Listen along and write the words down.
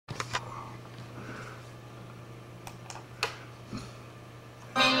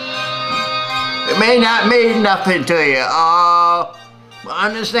may not mean nothing to you all, but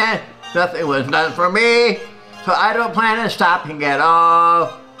understand nothing was done for me, so I don't plan on stopping at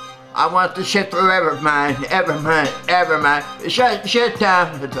all. I want the shit forever mine, ever mine, ever mine. Shut shit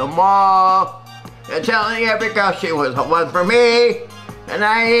down at the mall and telling every girl she was the one for me, and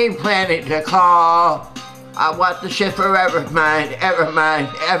I ain't planning to call. I want the shit forever mine, ever mine,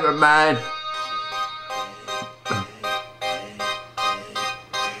 ever mine.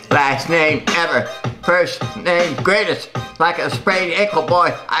 Last name ever, first name greatest. Like a sprained ankle,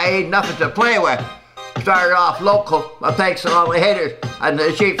 boy, I ain't nothing to play with. Started off local, but thanks to all the haters and the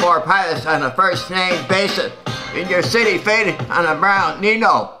G4 pilots on a first name basis. In your city faded on a brown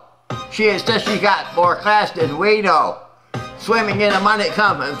Nino. She insists she got more class than we know. Swimming in the money,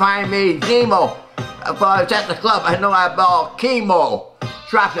 come and find me Nemo. If I was at the club, I know I ball chemo.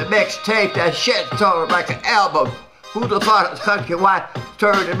 Dropped a mixtape, that shit sounded like an album. Who'd have thought it's countrywide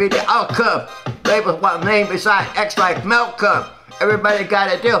turned to be the outcome? Labels one name beside X like Malcolm. Everybody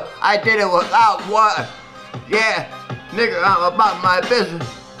got a deal, I did it without one. Yeah, nigga, I'm about my business.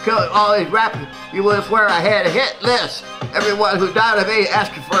 Killing all these rappers, you would swear I had a hit list. Everyone who doubted me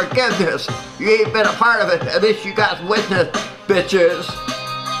asking for forgiveness. You ain't been a part of it, at least you got witness, bitches.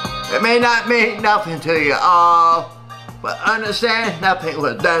 It may not mean nothing to you all, but understand nothing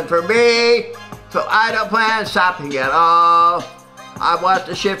was done for me, so I don't plan on stopping at all. I want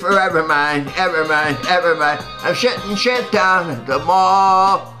the shit forever mine, ever mine, ever mine. I'm shitting shit down at the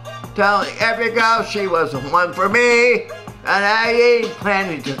mall, telling every girl she was the one for me, and I ain't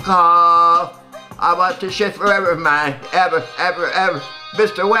planning to call. I want the shit forever mine, ever, ever, ever.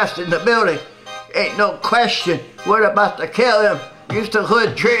 Mr. West in the building, ain't no question. What about to kill him? Used to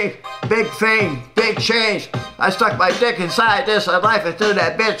hood dream, big fame, big change. I stuck my dick inside this life until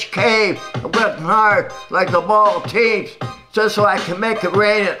that bitch came. I'm working hard like the ball teams, just so I can make it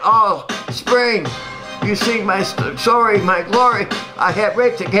rain in all spring. You see my story, my glory. I had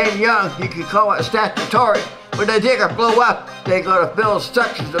raped the game young, you could call it statutory. When the digger blew up, they go to build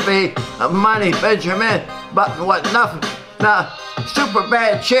structures to be a money Benjamin, but what nothing. Now, super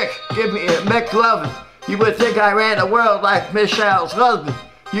bad chick, give me a McLovin. You would think I ran the world like Michelle's husband.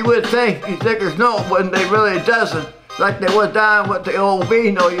 You would think these diggers know when they really doesn't. Like they was down with the old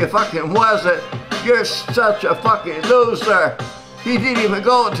B, no you fucking wasn't. You're such a fucking loser. He didn't even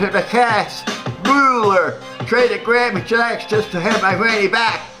go to the cast. Ruler. Traded Grammy Jacks just to have my granny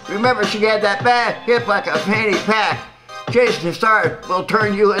back. Remember she had that bad hip like a fanny pack. Chasing the stars will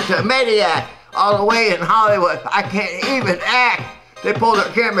turn you into a maniac. All the way in Hollywood, I can't even act. They pulled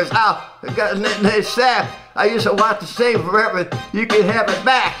their cameras out, they snapped. I used to want to say forever, you can have it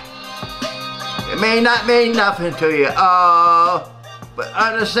back. It may not mean nothing to you all, but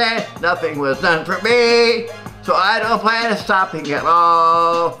understand nothing was done for me, so I don't plan on stopping at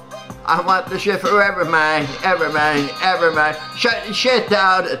all. I want the shit forever mine, ever mine, ever mine. Shutting shit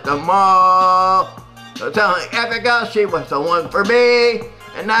down at the mall. So telling every girl she was the one for me,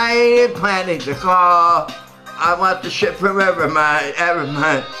 and I ain't planning to call. I want the shit forever mine, ever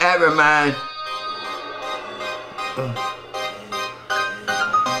mine, ever mine.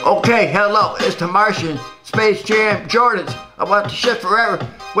 Okay, hello, it's the Martian, Space Jam, Jordans. I want the shit forever.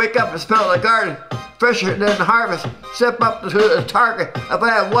 Wake up and smell the garden, fresher than the harvest. Step up to the target. If I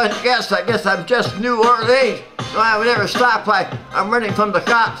have one guess, I guess I'm just New Orleans. No, I would never stop like I'm running from the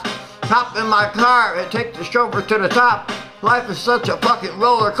cops. Hop in my car and take the chauffeur to the top. Life is such a fucking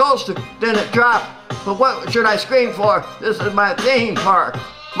roller coaster, then it dropped. But what should I scream for? This is my theme park.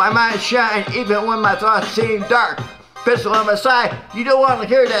 My mind shines even when my thoughts seem dark. Pistol on my side, you don't want to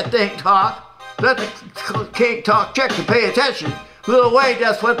hear that thing talk. Let the king talk, check to pay attention. Little Wayne,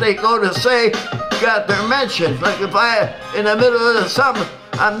 that's what they go to say. Got their mention. Like if I, in the middle of the summer,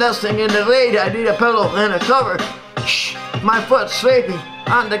 I'm nesting in the lead, I need a pillow and a cover. Shh, my foot's sleeping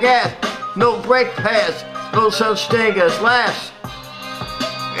on the gas. No brake pads, no such thing as last.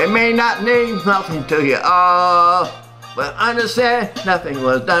 It may not mean nothing to you all, but understand nothing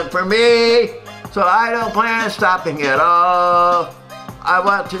was done for me, so I don't plan on stopping at all. I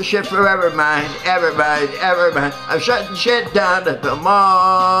want to shit forever mine, ever mine, ever mine. I'm shutting shit down at the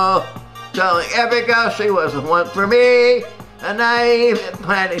mall, telling every girl she was the one for me, and I ain't even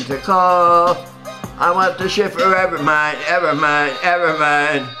planning to call. I want the shit forever mine, ever mine, ever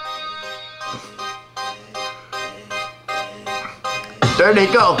mine. There they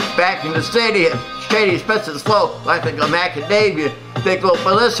go, back in the stadium. Shady spits his flow like a macadamia. They go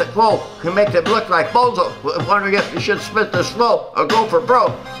ballistic, whoa, can make them look like bozo. Wondering if you should spit this slow or go for bro.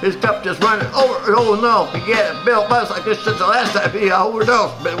 His cup just running over, oh no, he get a Bill Buzz like this since the last time he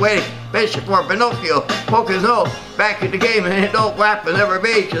overdosed. Been waiting fishing for Pinocchio, poking his nose back in the game, and it don't rap and never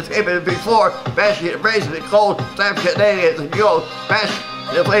be, just came in before, bashing it, raising it cold, slapping it aliens and gold,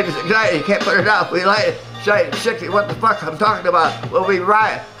 bashing the flames anxiety, you can't put it out, we light it, shite, sickly, what the fuck I'm talking about, will we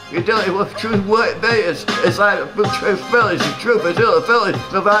riot? You're dealing with true billions inside of truth billions, the truth is ill, the feelings,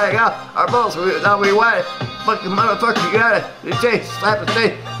 the value out, our balls, now we want it. Fucking motherfucker, you got it. You take, slap the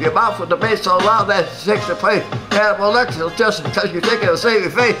face, your mouth with the bass so loud that it takes the place. Animal electrical just because you're thinking of saving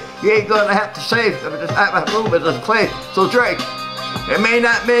your face, you ain't gonna have to save this type of movement of clay. So drink. It may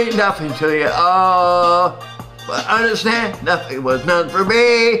not mean nothing to you, but understand, nothing was none for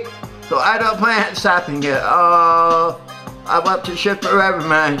me. So I don't plan on stopping it, I want to shit for every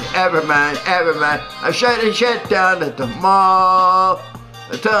man, every man, every man. I'm shutting shit down at the mall.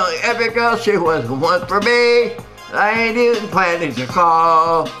 I'm telling every girl she was the one for me. I ain't even planning to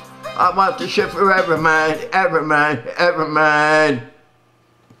call. I want to shit for every man, every man, every man.